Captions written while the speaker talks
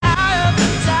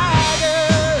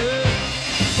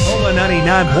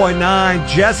89.9.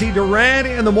 Jesse Duran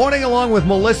in the morning along with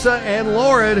Melissa and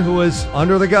Lauren, who is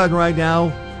under the gun right now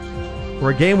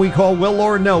for a game we call Will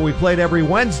Lauren Know. We played every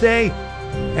Wednesday.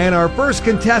 And our first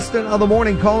contestant of the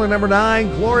morning, caller number 9,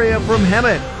 Gloria from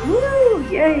Hemet. Woo,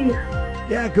 yay.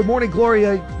 Yeah, good morning,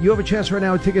 Gloria. You have a chance right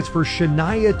now with tickets for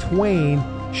Shania Twain.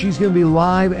 She's going to be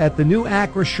live at the new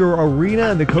Acrisure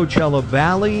Arena in the Coachella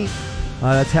Valley.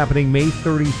 That's happening May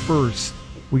 31st.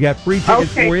 We got free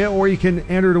tickets for you, or you can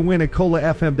enter to win at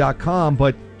colafm.com.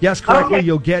 But guess correctly,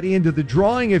 you'll get into the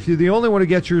drawing. If you're the only one who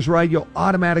gets yours right, you'll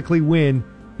automatically win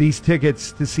these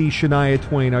tickets to see Shania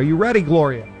Twain. Are you ready,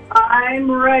 Gloria?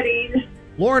 I'm ready.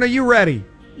 Lauren, are you ready?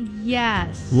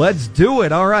 Yes. Let's do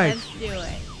it. All right. Let's do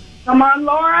it. Come on,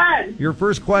 Lauren. Your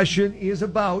first question is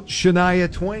about Shania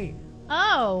Twain.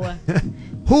 Oh.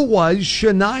 Who was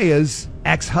Shania's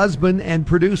ex-husband and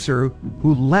producer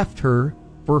who left her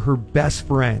for her best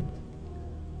friend?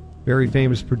 Very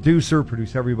famous producer,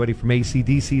 produced everybody from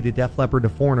AC/DC to Def Leppard to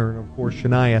Foreigner, and of course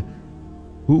Shania.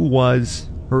 Who was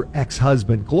her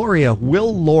ex-husband? Gloria,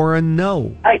 will Lauren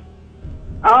know?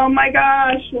 Oh my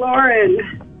gosh,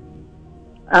 Lauren.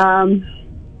 I'm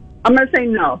going to say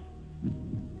no.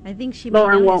 I think she may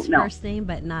Lauren know won't his know. first name,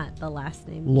 but not the last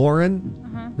name.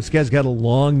 Lauren, this guy's got a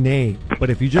long name, but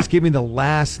if you just give me the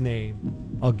last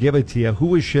name, I'll give it to you. Who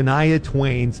was Shania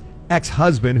Twain's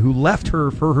ex-husband who left her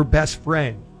for her best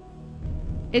friend?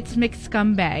 It's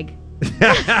McScumbag.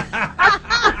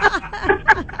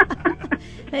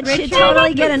 That should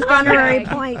totally get an honorary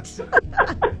point.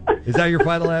 Is that your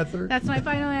final answer? That's my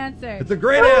final answer. It's a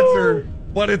great answer,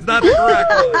 but it's not the correct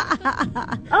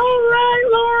one. All right,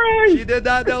 Lauren. She did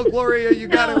not know, Gloria. You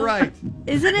got it right.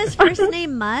 Isn't his first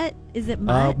name Mutt? Is it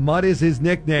Mutt? Mutt is his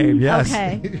nickname, yes.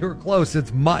 Okay. You're close.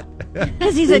 It's Mutt.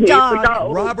 Because he's a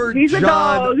dog. Robert He's a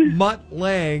dog. John Mutt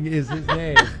Lang is his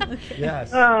name.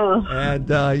 Yes. Oh. And,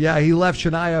 he left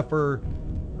Shania for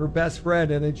her best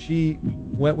friend, and then she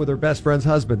went with her best friend's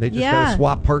husband. They just kind of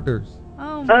swapped partners.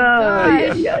 Oh, my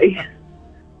gosh. Yeah.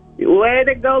 Way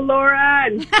to go,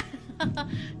 Lauren.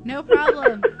 No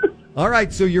problem. All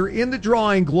right, so you're in the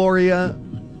drawing, Gloria.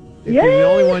 If you're the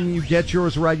only one you get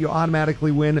yours right, you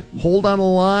automatically win. Hold on the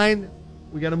line.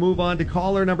 We got to move on to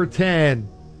caller number 10.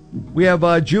 We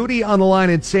have Judy on the line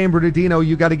in San Bernardino.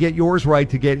 You got to get yours right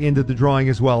to get into the drawing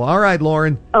as well. All right,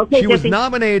 Lauren. Okay, she was Jesse.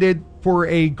 nominated for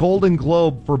a Golden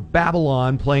Globe for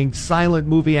Babylon, playing silent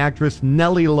movie actress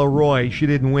Nellie Leroy. She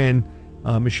didn't win.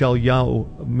 Michelle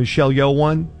Yeoh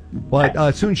won,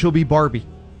 but soon she'll be Barbie.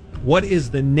 What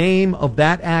is the name of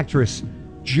that actress?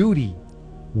 Judy,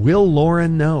 will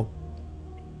Lauren know?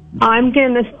 I'm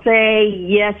going to say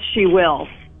yes, she will.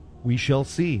 We shall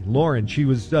see. Lauren, she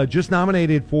was just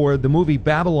nominated for the movie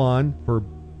Babylon for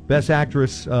Best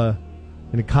Actress in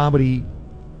a Comedy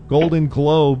Golden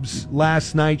Globes.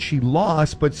 Last night she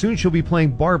lost, but soon she'll be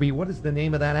playing Barbie. What is the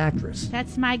name of that actress?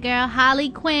 That's my girl, Harley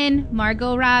Quinn,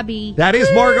 Margot Robbie. That is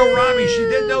Margot Robbie. She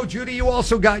did know. Judy, you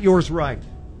also got yours right.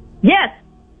 Yes.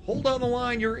 Hold on the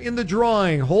line. You're in the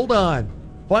drawing. Hold on.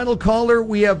 Final caller,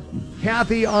 we have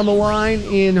Kathy on the line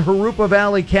in Harupa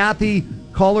Valley. Kathy,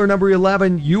 caller number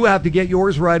 11, you have to get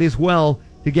yours right as well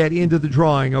to get into the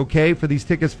drawing, okay, for these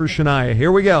tickets for Shania.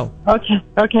 Here we go.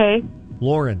 Okay.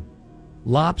 Lauren,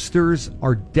 lobsters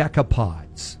are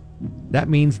decapods. That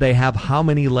means they have how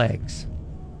many legs?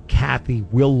 Kathy,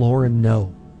 will Lauren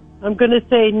know? I'm going to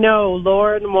say no.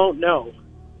 Lauren won't know.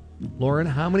 Lauren,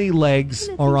 how many legs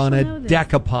are on a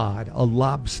decapod, a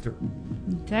lobster?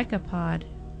 Decapod.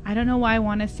 I don't know why I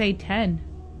want to say 10.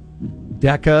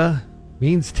 Deca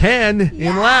means 10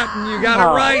 in Latin. You got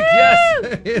it right.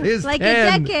 Yes, it is like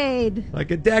 10. a decade. Like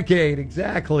a decade,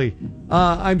 exactly.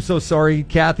 I'm so sorry,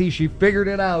 Kathy. She figured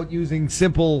it out using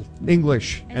simple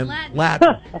English and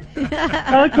Latin.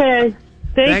 Okay.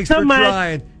 Thanks so for much.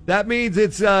 trying. That means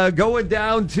it's going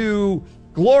down to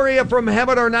Gloria from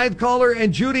Hemet, our 9th caller,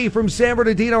 and Judy from San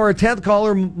Bernardino, our 10th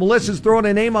caller. Melissa's throwing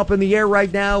a name up in the air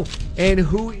right now. And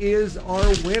who is our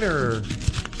winner?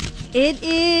 It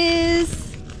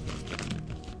is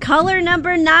caller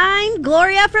number 9,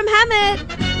 Gloria from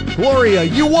Hemet. Gloria,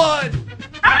 you won!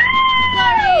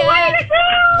 Gloria!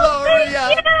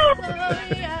 Gloria!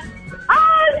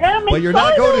 But you're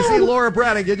not going to see Laura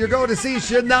Branigan. You're going to see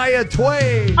Shania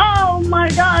Twain. Oh, my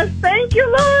gosh. Thank you,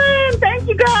 Lauren. Thank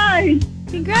you, guys.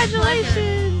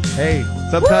 Congratulations. Hey,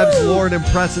 sometimes Lauren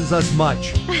impresses us much.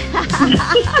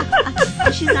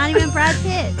 She's not even Brad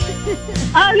Pitt.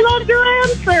 I love your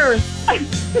answer.